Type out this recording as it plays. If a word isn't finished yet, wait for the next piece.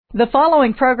The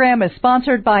following program is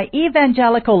sponsored by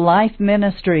Evangelical Life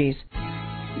Ministries.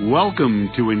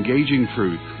 Welcome to Engaging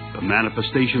Truth, the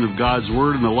manifestation of God's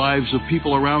Word in the lives of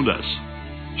people around us.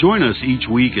 Join us each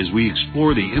week as we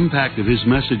explore the impact of His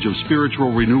message of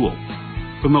spiritual renewal,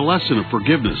 from the lesson of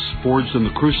forgiveness forged in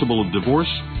the crucible of divorce,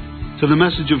 to the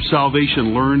message of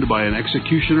salvation learned by an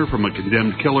executioner from a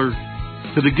condemned killer,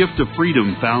 to the gift of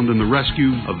freedom found in the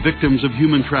rescue of victims of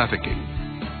human trafficking.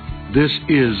 This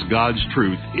is God's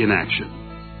Truth in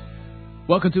action.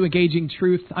 Welcome to Engaging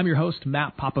Truth. I'm your host,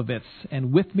 Matt Popovits,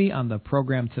 and with me on the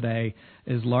program today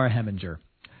is Laura Heminger.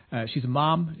 She's a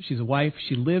mom, she's a wife,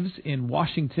 she lives in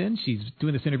Washington. She's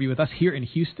doing this interview with us here in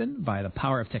Houston by the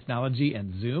power of technology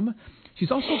and Zoom. She's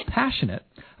also passionate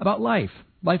about life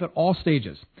at all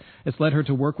stages. It's led her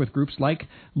to work with groups like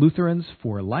Lutherans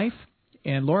for Life.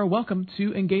 And Laura, welcome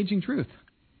to Engaging Truth.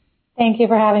 Thank you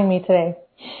for having me today.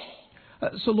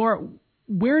 So, Laura,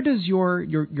 where does your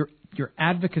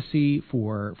advocacy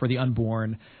for the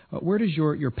unborn, where does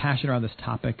your passion around this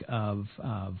topic of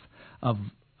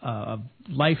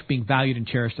life being valued and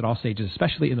cherished at all stages,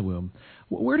 especially in the womb,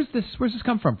 where does this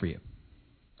come from for you?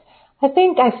 I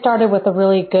think I started with a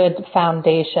really good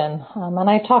foundation, and when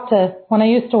I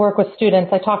used to work with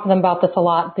students, I talked to them about this a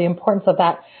lot, the importance of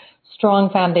that strong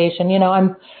foundation. You know,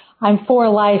 I'm for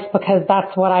life because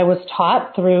that's what I was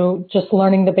taught through just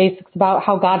learning the basics about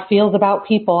how God feels about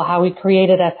people, how He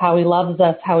created us, how He loves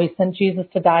us, how He sent Jesus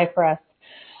to die for us.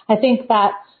 I think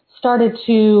that started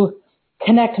to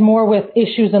connect more with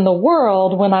issues in the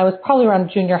world when I was probably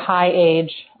around junior high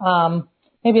age,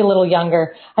 maybe a little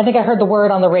younger. I think I heard the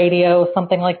word on the radio,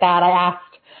 something like that. I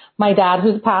asked my dad,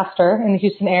 who's a pastor in the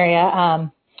Houston area,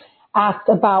 asked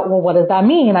about, well, what does that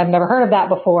mean? I've never heard of that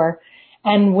before.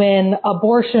 And when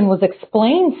abortion was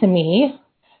explained to me,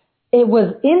 it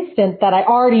was instant that I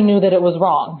already knew that it was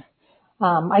wrong.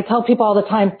 I tell people all the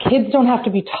time, kids don't have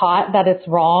to be taught that it's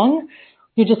wrong.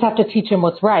 You just have to teach them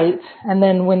what's right. And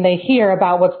then when they hear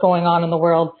about what's going on in the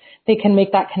world, they can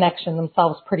make that connection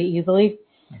themselves pretty easily.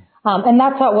 And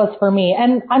that's how it was for me.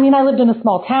 And I mean, I lived in a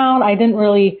small town.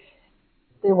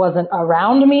 It wasn't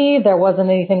around me. There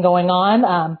wasn't anything going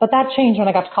on. But that changed when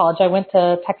I got to college. I went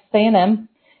to Texas A&M.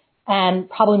 And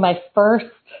probably my first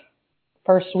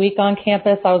week on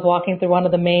campus, I was walking through one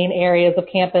of the main areas of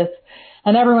campus,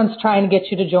 and everyone's trying to get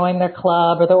you to join their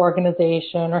club or their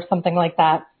organization or something like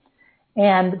that.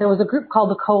 And there was a group called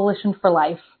the Coalition for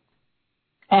Life.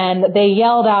 And they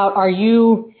yelled out, do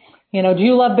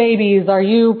you love babies? Are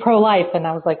you pro-life? And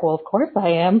I was like, well, of course I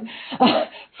am.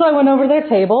 So I went over to their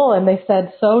table and they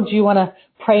said, so do you want to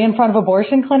pray in front of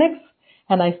abortion clinics?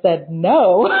 And I said,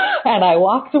 no. And I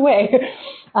walked away.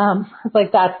 It's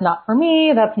like, that's not for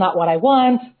me. That's not what I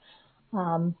want.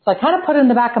 So I kind of put it in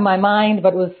the back of my mind,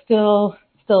 but it was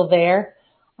still there.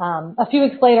 A few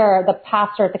weeks later, the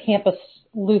pastor at the campus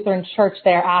Lutheran church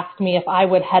there asked me if I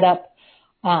would head up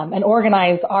and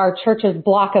organize our church's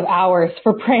block of hours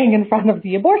for praying in front of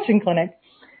the abortion clinic.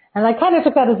 And I kind of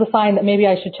took that as a sign that maybe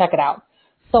I should check it out.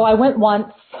 So I went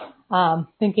once,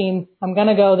 thinking, I'm going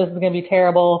to go. This is going to be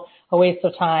terrible, a waste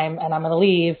of time, and I'm going to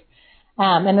leave.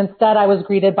 And instead I was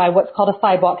greeted by what's called a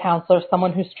sidewalk counselor,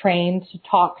 someone who's trained to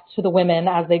talk to the women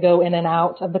as they go in and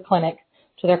out of the clinic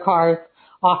to their cars,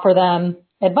 offer them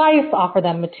advice, offer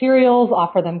them materials,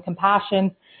 offer them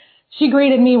compassion. She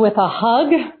greeted me with a hug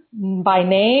by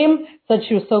name, said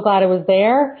she was so glad I was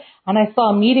there. And I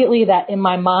saw immediately that in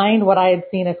my mind, what I had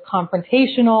seen as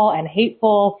confrontational and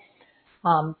hateful,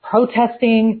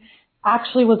 protesting,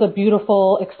 actually was a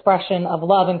beautiful expression of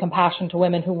love and compassion to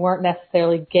women who weren't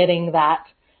necessarily getting that.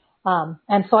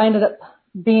 And so I ended up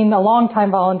being a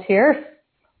long-time volunteer,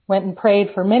 went and prayed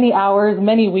for many hours,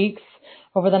 many weeks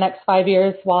over the next 5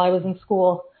 years while I was in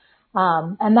school.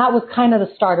 And that was kind of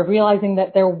the start of realizing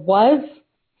that there was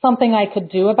something I could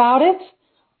do about it,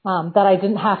 that I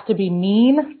didn't have to be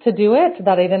mean to do it,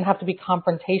 that I didn't have to be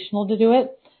confrontational to do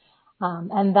it,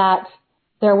 and that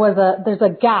there's a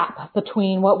gap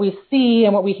between what we see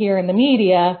and what we hear in the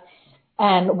media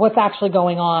and what's actually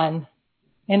going on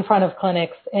in front of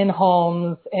clinics, in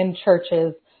homes, in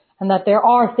churches, and that there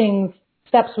are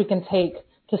steps we can take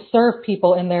to serve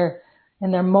people in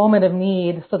their moment of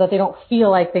need so that they don't feel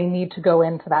like they need to go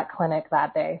into that clinic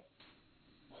that day.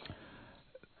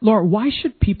 Laura, why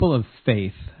should people of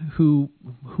faith who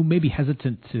may be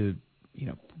hesitant to,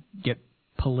 get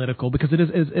political, because it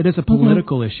is a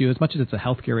political issue as much as it's a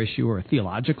healthcare issue or a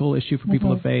theological issue for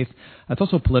people of faith. It's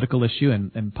also a political issue,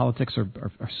 and politics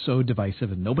are so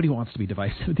divisive, and nobody wants to be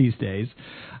divisive these days.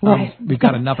 Right. We've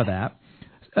got enough of that.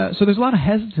 So there's a lot of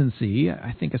hesitancy,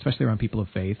 I think, especially around people of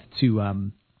faith,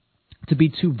 to be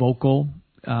too vocal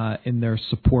in their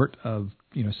support of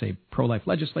say pro-life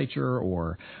legislature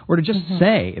or to just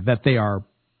say that they are,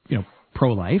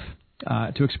 pro-life,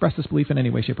 to express this belief in any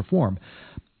way, shape, or form.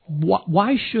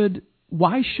 Why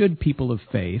should people of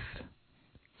faith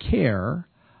care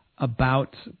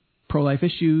about pro-life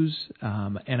issues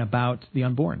and about the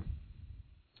unborn?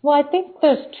 Well, I think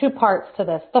there's two parts to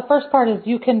this. The first part is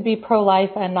you can be pro-life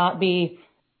and not be,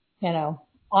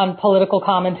 on political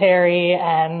commentary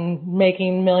and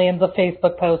making millions of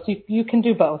Facebook posts. You can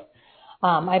do both.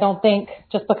 I don't think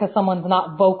just because someone's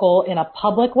not vocal in a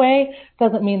public way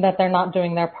doesn't mean that they're not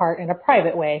doing their part in a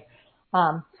private way.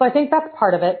 So I think that's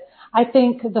part of it. I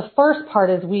think the first part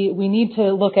is we need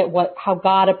to look at how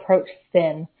God approached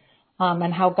sin,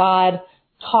 and how God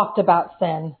talked about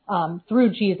sin,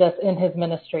 through Jesus in his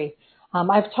ministry.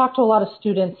 I've talked to a lot of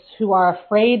students who are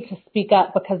afraid to speak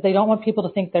up because they don't want people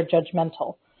to think they're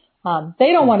judgmental.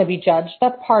 They don't want to be judged.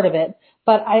 That's part of it.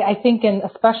 But I think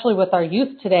especially with our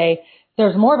youth today,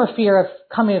 there's more of a fear of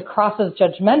coming across as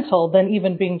judgmental than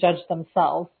even being judged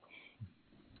themselves.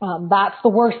 That's the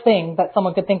worst thing that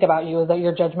someone could think about you, is that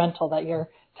you're judgmental, that you're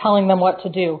telling them what to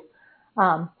do.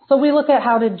 So we look at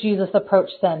how did Jesus approach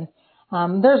sin.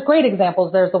 There's great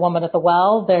examples. There's the woman at the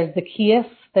well. There's Zacchaeus.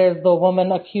 There's the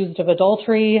woman accused of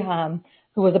adultery,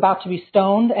 who was about to be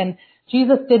stoned. And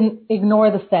Jesus didn't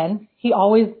ignore the sin. He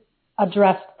always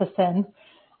addressed the sin.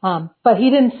 But he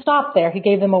didn't stop there. He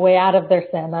gave them a way out of their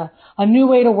sin, a new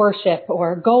way to worship,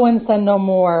 or go and sin no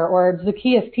more, or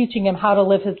Zacchaeus teaching him how to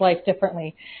live his life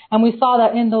differently. And we saw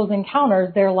that in those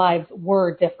encounters, their lives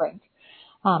were different.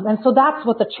 And so that's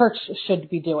what the church should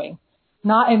be doing.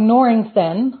 Not ignoring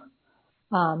sin,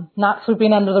 not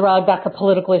sweeping under the rug. That's a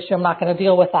political issue. I'm not going to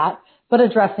deal with that, but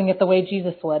addressing it the way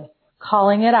Jesus would,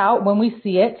 calling it out when we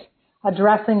see it,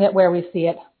 addressing it where we see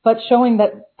it, but showing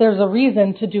that there's a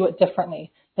reason to do it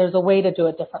differently. There's a way to do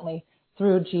it differently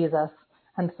through Jesus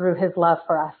and through his love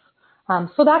for us.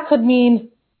 So that could mean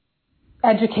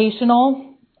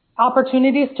educational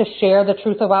opportunities to share the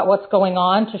truth about what's going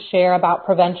on, to share about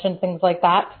prevention, things like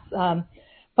that.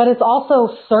 But it's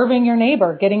also serving your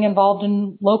neighbor, getting involved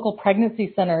in local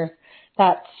pregnancy centers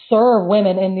that serve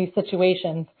women in these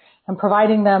situations and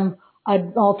providing them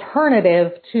an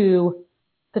alternative to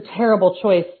the terrible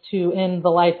choice to end the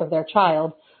life of their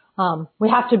child. We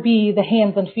have to be the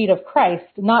hands and feet of Christ,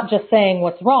 not just saying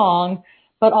what's wrong,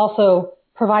 but also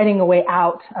providing a way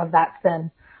out of that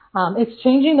sin. It's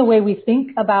changing the way we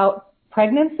think about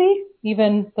pregnancy,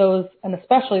 even those, and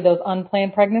especially those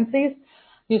unplanned pregnancies.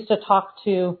 I used to talk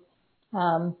to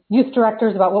youth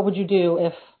directors about what would you do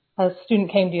if a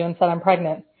student came to you and said, I'm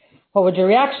pregnant. What would your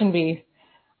reaction be?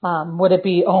 Would it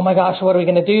be, oh my gosh, what are we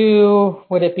going to do?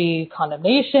 Would it be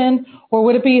condemnation? Or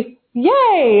would it be,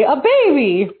 yay, a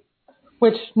baby?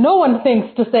 Which no one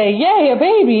thinks to say, yay, a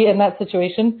baby in that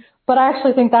situation. But I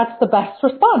actually think that's the best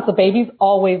response. A baby's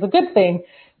always a good thing.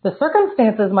 The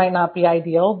circumstances might not be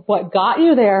ideal. What got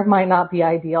you there might not be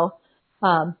ideal.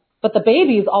 But the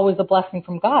baby is always a blessing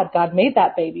from God. God made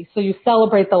that baby. So you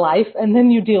celebrate the life and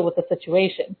then you deal with the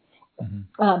situation.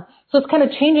 Mm-hmm. So it's kind of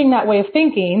changing that way of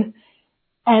thinking.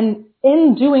 And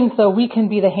in doing so, we can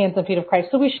be the hands and feet of Christ.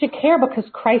 So we should care because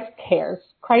Christ cares.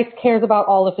 Christ cares about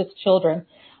all of his children.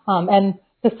 And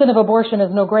the sin of abortion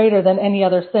is no greater than any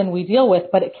other sin we deal with,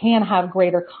 but it can have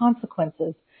greater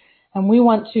consequences. And we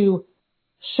want to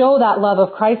show that love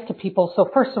of Christ to people. So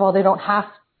first of all, they don't have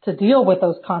to deal with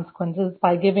those consequences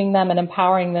by giving them and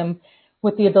empowering them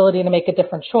with the ability to make a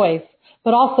different choice,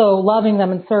 but also loving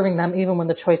them and serving them even when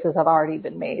the choices have already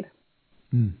been made.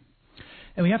 Mm.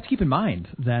 And we have to keep in mind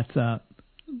that,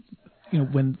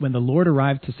 when the Lord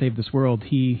arrived to save this world,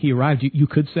 he arrived, you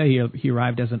could say he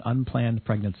arrived as an unplanned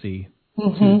pregnancy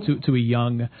to a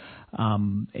young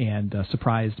and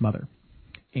surprised mother.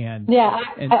 And yeah,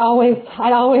 I always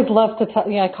love to tell,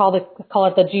 I call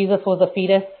it the Jesus was a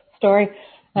fetus story.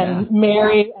 And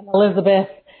Mary and Elizabeth,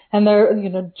 and they're,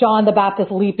 John the Baptist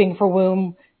leaping in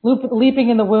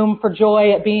the womb for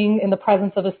joy at being in the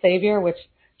presence of a Savior, which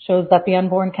shows that the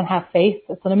unborn can have faith.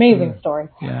 It's an amazing story.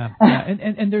 Yeah.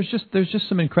 And there's just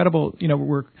some incredible,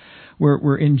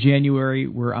 we're in January.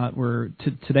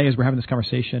 Today as we're having this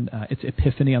conversation, it's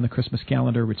Epiphany on the Christmas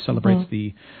calendar, which celebrates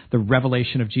the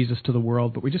revelation of Jesus to the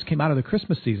world. But we just came out of the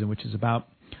Christmas season, which is about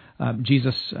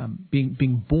Jesus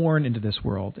being born into this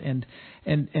world, and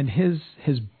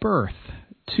his birth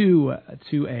to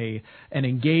an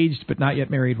engaged but not yet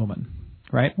married woman,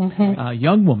 right? A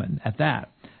young woman at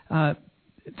that.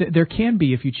 There can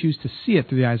be, if you choose to see it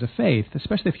through the eyes of faith,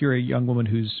 especially if you're a young woman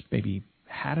who's maybe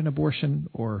had an abortion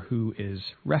or who is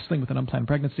wrestling with an unplanned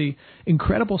pregnancy,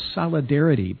 incredible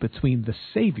solidarity between the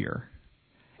Savior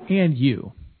and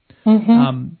you,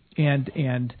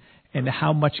 and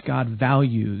how much God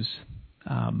values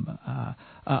a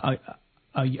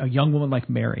young woman like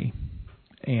Mary,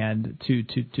 and to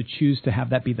choose to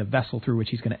have that be the vessel through which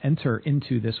he's going to enter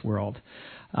into this world.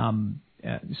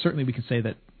 Certainly, we can say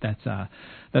that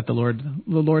the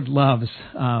Lord loves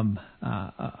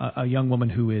a young woman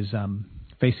who is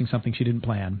facing something she didn't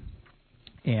plan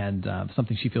and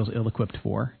something she feels ill-equipped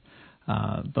for.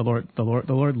 The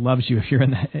Lord loves you if you're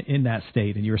in that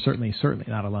state, and you are certainly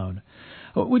not alone.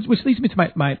 Which leads me to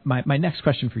my next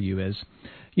question for you is,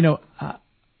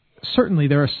 certainly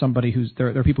there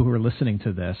are people who are listening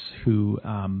to this who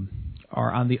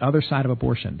are on the other side of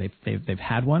abortion. They've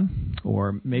had one,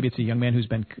 or maybe it's a young man who's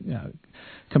been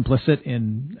complicit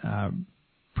in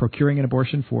procuring an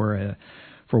abortion for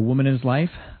a woman in his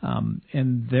life,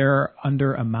 and they're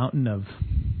under a mountain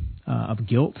of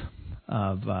guilt,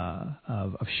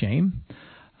 of shame.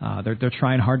 They're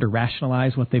trying hard to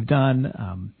rationalize what they've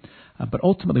done, but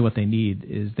ultimately what they need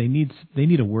is they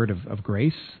need a word of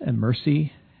grace and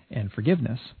mercy and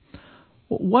forgiveness.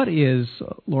 What is,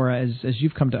 Laura, as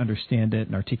you've come to understand it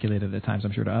and articulate it at times,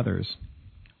 I'm sure to others,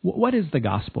 what is the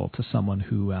gospel to someone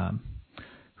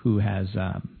who has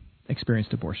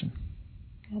experienced abortion?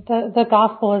 The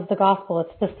gospel is the gospel.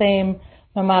 It's the same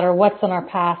no matter what's in our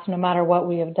past, no matter what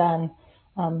we have done.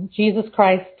 Jesus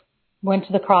Christ went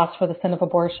to the cross for the sin of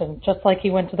abortion, just like he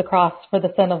went to the cross for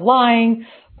the sin of lying,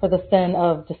 for the sin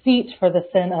of deceit, for the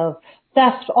sin of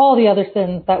theft, all the other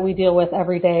sins that we deal with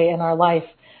every day in our life.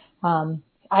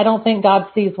 I don't think God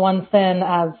sees one sin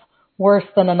as worse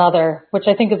than another, which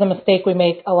I think is a mistake we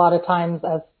make a lot of times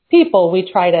as people.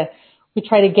 We try to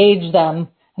gauge them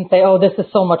and say, oh, this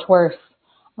is so much worse.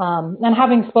 And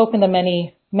having spoken to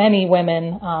many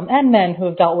women and men who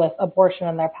have dealt with abortion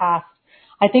in their past,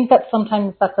 I think that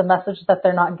sometimes that's a message that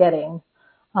they're not getting,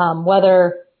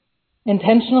 whether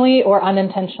intentionally or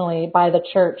unintentionally by the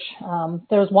church.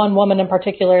 There was one woman in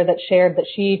particular that shared that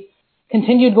she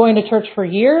continued going to church for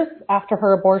years after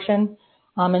her abortion,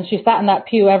 and she sat in that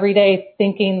pew every day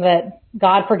thinking that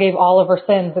God forgave all of her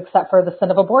sins except for the sin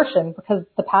of abortion, because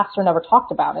the pastor never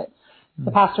talked about it.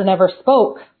 The pastor never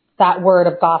spoke that word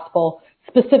of gospel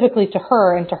specifically to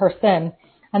her and to her sin.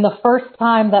 And the first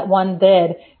time that one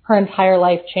did, her entire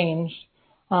life changed.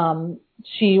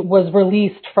 She was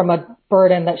released from a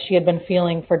burden that she had been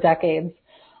feeling for decades.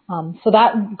 So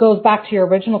that goes back to your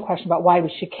original question about why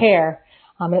we should care.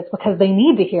 It's because they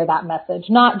need to hear that message,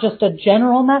 not just a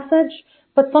general message,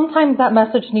 but sometimes that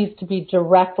message needs to be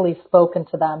directly spoken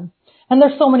to them. And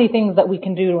there's so many things that we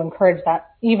can do to encourage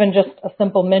that, even just a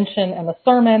simple mention in a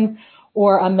sermon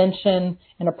or a mention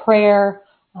in a prayer.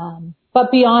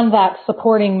 But beyond that,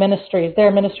 supporting ministries. There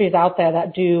are ministries out there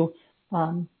that do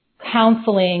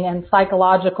counseling and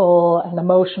psychological and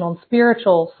emotional and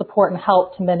spiritual support and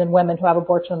help to men and women who have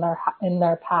abortion in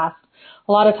their past.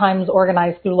 A lot of times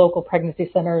organized through local pregnancy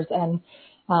centers and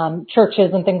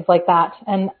churches and things like that.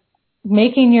 And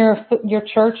making your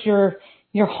church,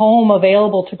 your home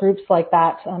available to groups like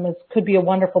that could be a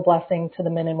wonderful blessing to the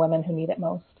men and women who need it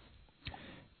most.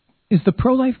 Is the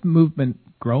pro-life movement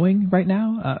growing right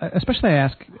now? Especially, I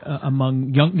ask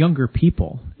among younger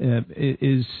people.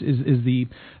 Is the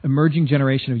emerging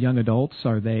generation of young adults,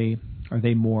 are they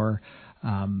more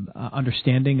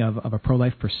understanding of a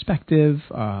pro-life perspective,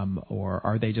 or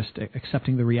are they just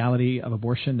accepting the reality of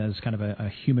abortion as kind of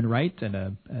a human right and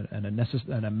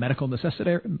a medical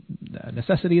necessity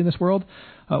in this world?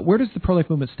 Where does the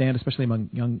pro-life movement stand, especially among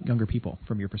younger people,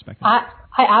 from your perspective?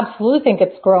 I absolutely think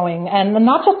it's growing, and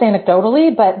not just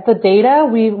anecdotally, but the data,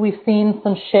 we've seen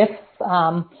some shifts.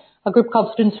 A group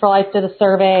called Students for Life did a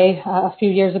survey a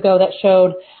few years ago that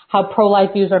showed how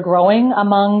pro-life views are growing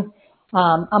among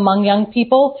young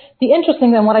people. The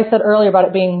interesting thing, what I said earlier about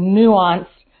it being nuanced,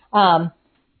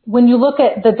 when you look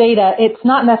at the data, it's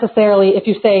not necessarily if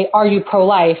you say, are you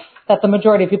pro-life, that the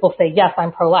majority of people say, yes,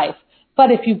 I'm pro-life. But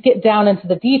if you get down into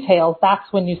the details, that's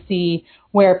when you see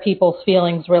where people's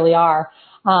feelings really are.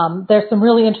 There's some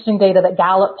really interesting data that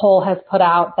Gallup poll has put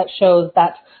out that shows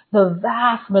that the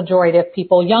vast majority of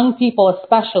people, young people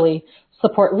especially,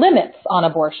 support limits on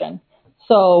abortion.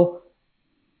 So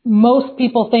most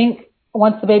people think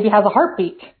once the baby has a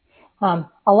heartbeat.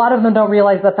 A lot of them don't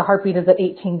realize that the heartbeat is at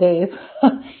 18 days.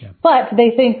 Yeah. But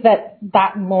they think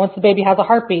that once the baby has a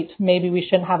heartbeat, maybe we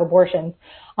shouldn't have abortions.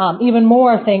 Even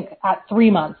more think at 3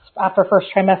 months after first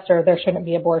trimester, there shouldn't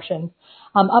be abortion.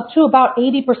 Up to about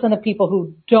 80% of people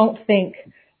who don't think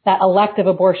that elective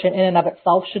abortion in and of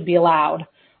itself should be allowed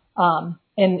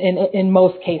in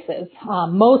most cases.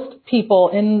 Most people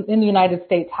in the United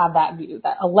States have that view,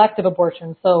 that elective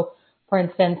abortion. So, for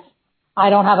instance, I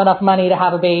don't have enough money to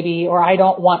have a baby, or I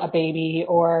don't want a baby,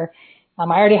 or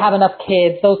I already have enough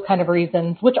kids, those kind of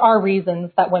reasons, which are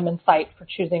reasons that women cite for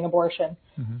choosing abortion.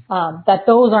 That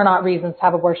those are not reasons to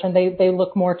have abortion. They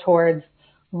look more towards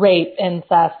rape,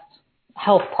 incest,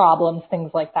 health problems,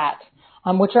 things like that,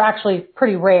 which are actually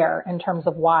pretty rare in terms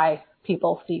of why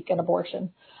people seek an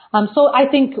abortion. So I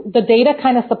think the data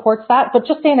kind of supports that, but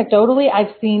just anecdotally,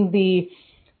 I've seen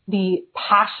the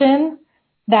passion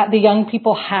that the young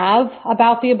people have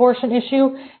about the abortion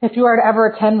issue. If you were to ever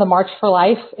attend the March for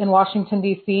Life in Washington,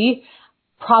 D.C.,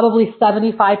 probably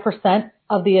 75%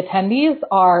 of the attendees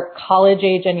are college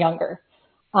age and younger.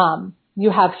 You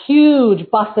have huge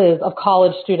buses of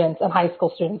college students and high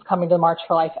school students coming to the March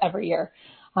for Life every year.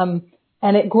 And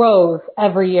it grows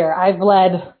every year.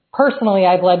 Personally,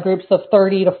 I've led groups of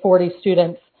 30 to 40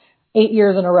 students 8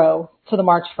 years in a row to the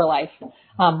March for Life.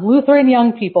 Lutheran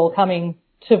young people coming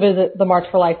to visit the March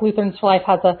for Life. Lutherans for Life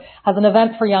has an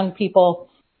event for young people,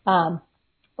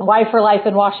 Y for Life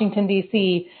in Washington,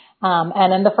 D.C.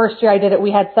 And in the first year I did it,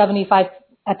 we had 75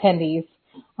 attendees.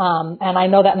 And I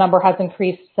know that number has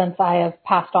increased since I have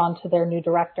passed on to their new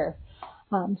director.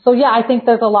 So yeah, I think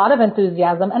there's a lot of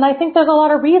enthusiasm, and I think there's a lot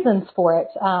of reasons for it.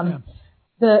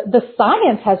 The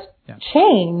science has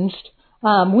changed.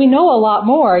 We know a lot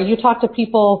more. You talk to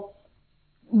people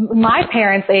my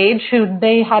parents' age who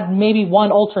they had maybe one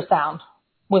ultrasound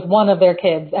with one of their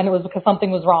kids, and it was because something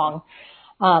was wrong.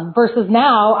 Versus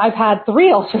now, I've had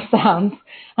 3 ultrasounds,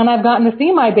 and I've gotten to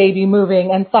see my baby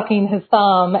moving and sucking his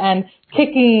thumb and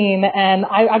kicking, and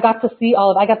I got to see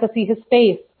I got to see his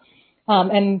face,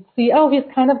 and see, oh, he's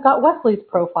kind of got Wesley's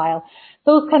profile.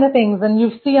 Those kind of things, and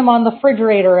you see him on the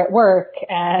refrigerator at work,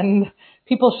 and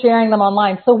people sharing them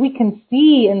online. So we can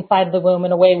see inside the womb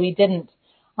in a way we didn't.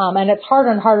 And it's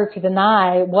harder and harder to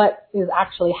deny what is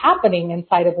actually happening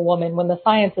inside of a woman when the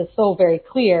science is so very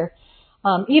clear.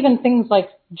 Even things like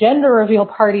gender reveal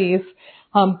parties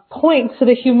point to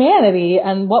the humanity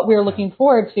and what we're looking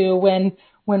forward to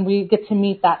when we get to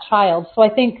meet that child. So I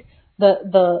think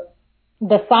the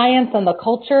science and the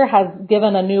culture has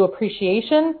given a new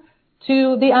appreciation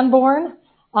to the unborn.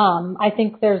 I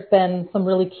think there's been some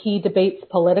really key debates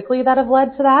politically that have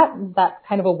led to that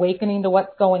kind of awakening to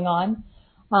what's going on.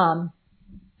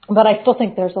 But I still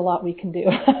think there's a lot we can do.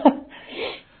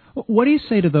 What do you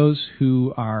say to those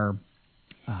who are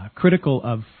critical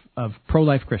of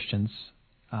pro-life Christians,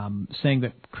 saying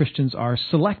that Christians are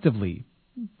selectively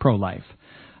pro-life,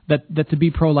 that to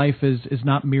be pro-life is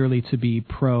not merely to be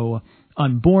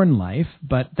pro-unborn life,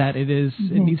 but that it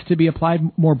needs to be applied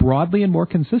more broadly and more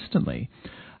consistently?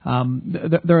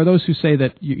 There are those who say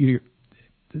that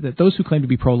that those who claim to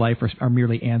be pro-life are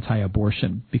merely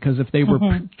anti-abortion, because if they were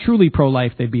truly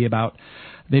pro-life, they'd be about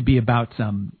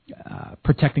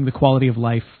protecting the quality of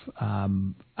life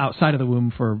outside of the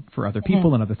womb for other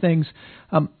people and other things.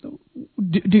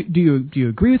 Do you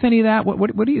agree with any of that?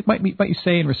 What do you might you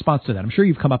say in response to that? I'm sure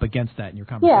you've come up against that in your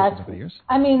conversations over the years.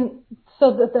 I mean,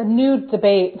 so the new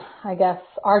debate, I guess,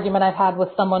 argument I've had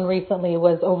with someone recently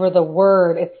was over the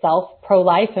word itself,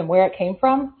 pro-life, and where it came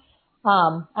from.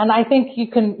 And I think you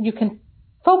can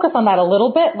focus on that a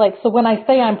little bit. Like, so when I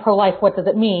say I'm pro-life, what does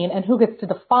it mean? And who gets to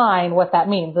define what that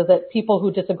means? Is it people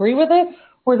who disagree with it,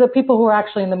 or is it people who are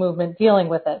actually in the movement dealing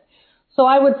with it? So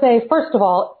I would say, first of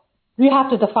all, you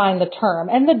have to define the term.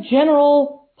 And the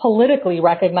general politically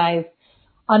recognized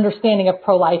understanding of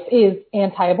pro-life is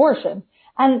anti-abortion.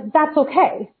 And that's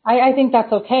okay. I think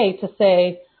that's okay to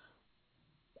say,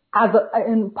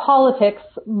 in politics,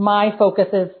 my focus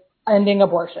is ending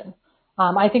abortion.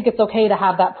 I think it's okay to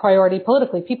have that priority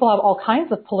politically. People have all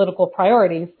kinds of political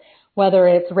priorities, whether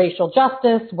it's racial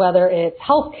justice, whether it's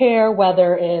healthcare,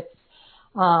 whether it's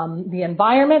the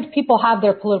environment. People have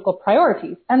their political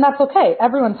priorities, and that's okay.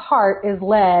 Everyone's heart is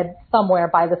led somewhere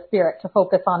by the Spirit to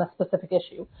focus on a specific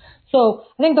issue. So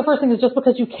I think the first thing is, just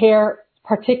because you care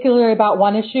particularly about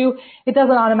one issue, it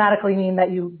doesn't automatically mean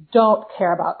that you don't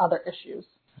care about other issues.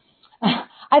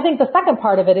 I think the second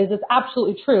part of it is it's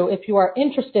absolutely true, if you are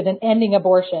interested in ending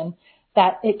abortion,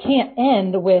 that it can't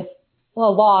end with a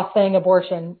law saying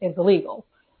abortion is illegal.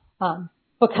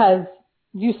 Because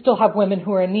you still have women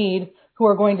who are in need who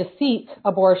are going to seek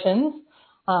abortions,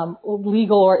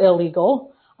 legal or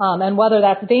illegal. And whether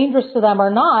that's dangerous to them or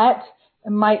not,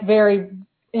 it might vary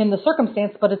in the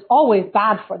circumstance, but it's always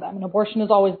bad for them. And abortion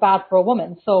is always bad for a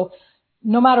woman. So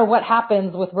no matter what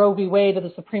happens with Roe v. Wade or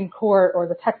the Supreme Court or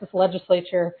the Texas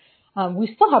legislature,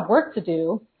 we still have work to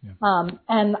do. Yeah.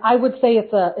 And I would say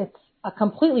it's a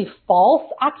completely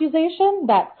false accusation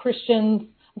that Christians,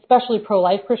 especially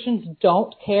pro-life Christians,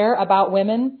 don't care about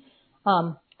women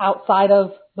outside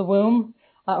of the womb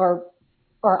or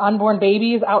unborn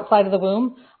babies outside of the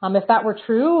womb. If that were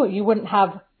true, you wouldn't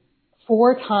have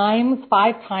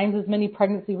 5 times as many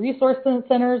pregnancy resource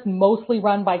centers, mostly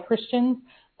run by Christians,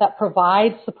 that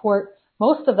provide support,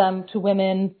 most of them to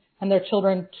women and their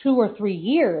children 2 or 3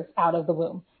 years out of the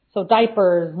womb. So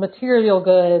diapers, material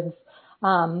goods,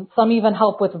 some even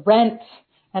help with rent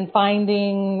and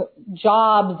finding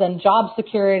jobs and job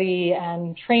security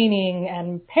and training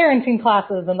and parenting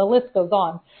classes, and the list goes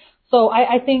on. So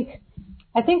I think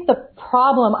the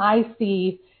problem I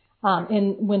see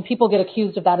when people get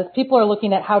accused of that is people are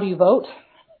looking at how do you vote,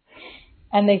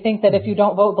 and they think that if you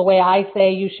don't vote the way I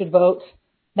say you should vote,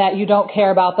 that you don't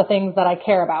care about the things that I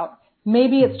care about.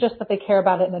 Maybe it's just that they care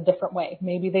about it in a different way.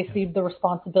 Maybe they see the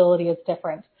responsibility as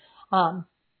different.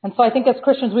 And so I think as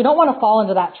Christians, we don't want to fall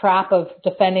into that trap of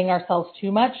defending ourselves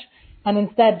too much, and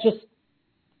instead just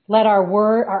let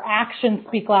our actions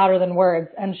speak louder than words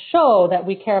and show that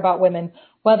we care about women,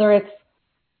 whether it's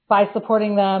by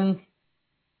supporting them,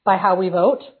 by how we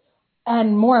vote,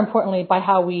 and more importantly, by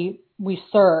how we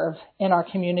serve in our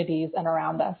communities and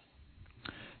around us.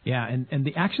 Yeah, and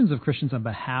the actions of Christians on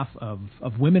behalf of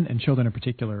women and children in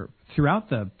particular throughout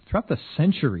the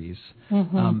centuries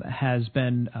has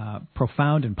been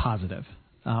profound and positive.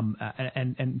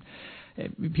 And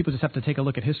people just have to take a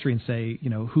look at history and say,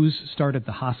 who's started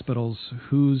the hospitals,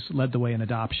 who's led the way in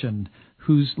adoption,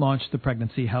 who's launched the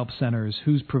pregnancy help centers,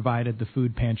 who's provided the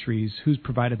food pantries, who's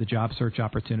provided the job search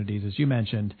opportunities, as you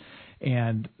mentioned.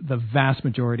 And the vast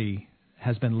majority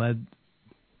has been led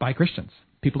by Christians,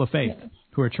 people of faith,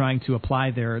 who are trying to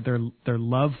apply their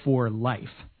love for life,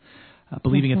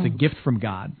 believing it's a gift from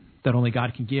God that only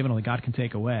God can give and only God can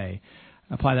take away,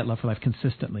 apply that love for life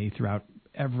consistently throughout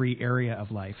every area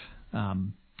of life.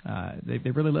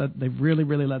 They've really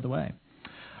led the way.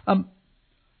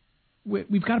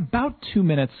 We've got about 2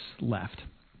 minutes left.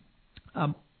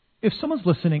 If someone's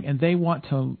listening and they want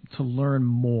to learn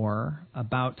more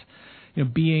about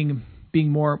being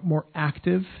more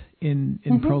active in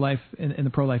pro-life in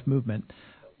the pro-life movement,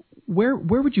 where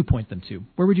would you point them to?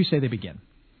 Where would you say they begin?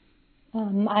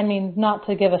 Not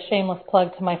to give a shameless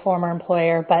plug to my former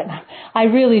employer, but I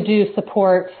really do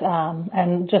support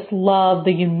and just love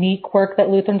the unique work that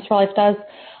Lutherans for Life does.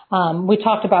 We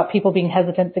talked about people being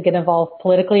hesitant to get involved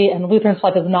politically, and Lutherans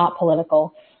for Life is not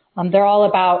political. They're all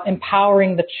about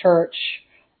empowering the church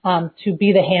to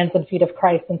be the hands and feet of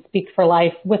Christ and speak for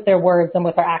life with their words and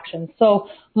with their actions. So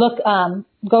look,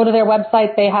 go to their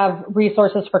website. They have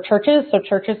resources for churches, so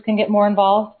churches can get more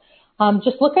involved.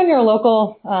 Just look in your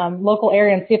local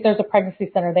area and see if there's a pregnancy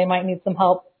center. They might need some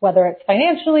help, whether it's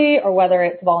financially or whether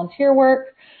it's volunteer work.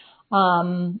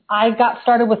 I got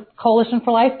started with Coalition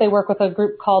for Life. They work with a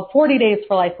group called 40 Days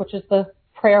for Life, which is the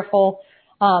prayerful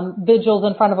vigils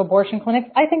in front of abortion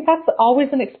clinics. I think that's always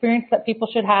an experience that people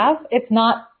should have. It's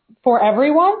not for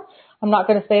everyone. I'm not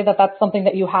going to say that that's something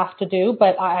that you have to do,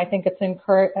 but I think it's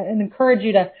encourage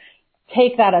you to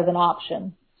take that as an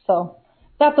option. So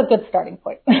that's a good starting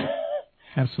point.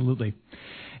 Absolutely.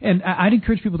 And I'd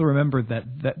encourage people to remember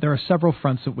that there are several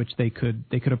fronts at which they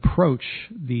could approach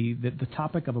the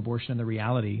topic of abortion and the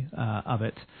reality of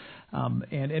it.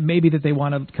 And it may be that they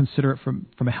want to consider it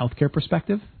from a healthcare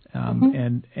perspective.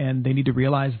 And they need to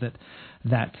realize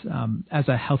that as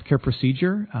a healthcare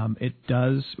procedure,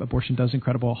 abortion does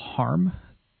incredible harm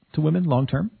to women long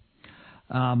term.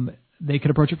 They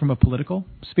could approach it from a political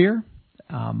sphere,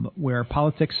 where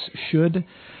politics should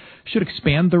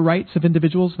expand the rights of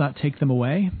individuals, not take them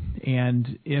away.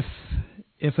 And if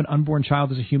an unborn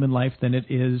child is a human life, then it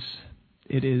is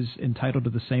entitled to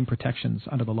the same protections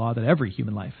under the law that every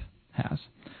human life has.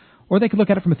 Or they could look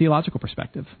at it from a theological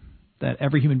perspective, that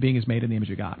every human being is made in the image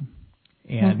of God,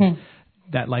 and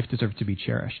that life deserves to be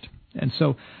cherished. And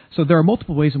so there are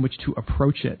multiple ways in which to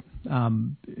approach it.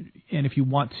 And if you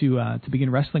want to begin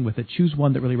wrestling with it, choose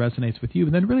one that really resonates with you,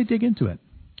 and then really dig into it.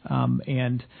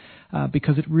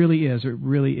 Because it really is,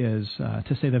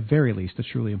 to say the very least, a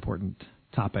truly important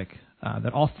topic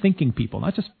that all thinking people,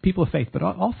 not just people of faith, but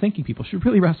all thinking people should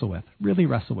really wrestle with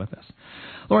this.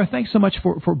 Laura, thanks so much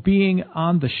for being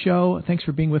on the show. Thanks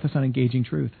for being with us on Engaging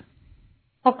Truth.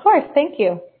 Of course. Thank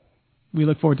you. We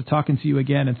look forward to talking to you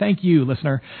again. And thank you,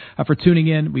 listener, for tuning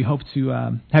in. We hope to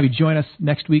have you join us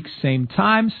next week, same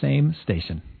time, same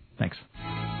station. Thanks.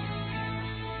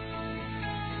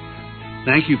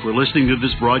 Thank you for listening to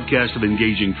this broadcast of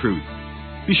Engaging Truth.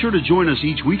 Be sure to join us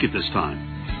each week at this time.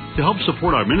 To help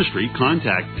support our ministry,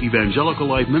 contact Evangelical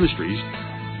Life Ministries,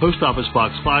 Post Office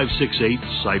Box 568,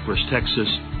 Cypress, Texas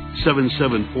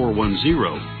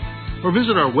 77410, or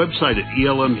visit our website at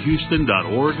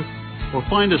elmhouston.org, or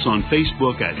find us on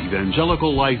Facebook at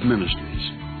Evangelical Life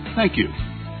Ministries. Thank you.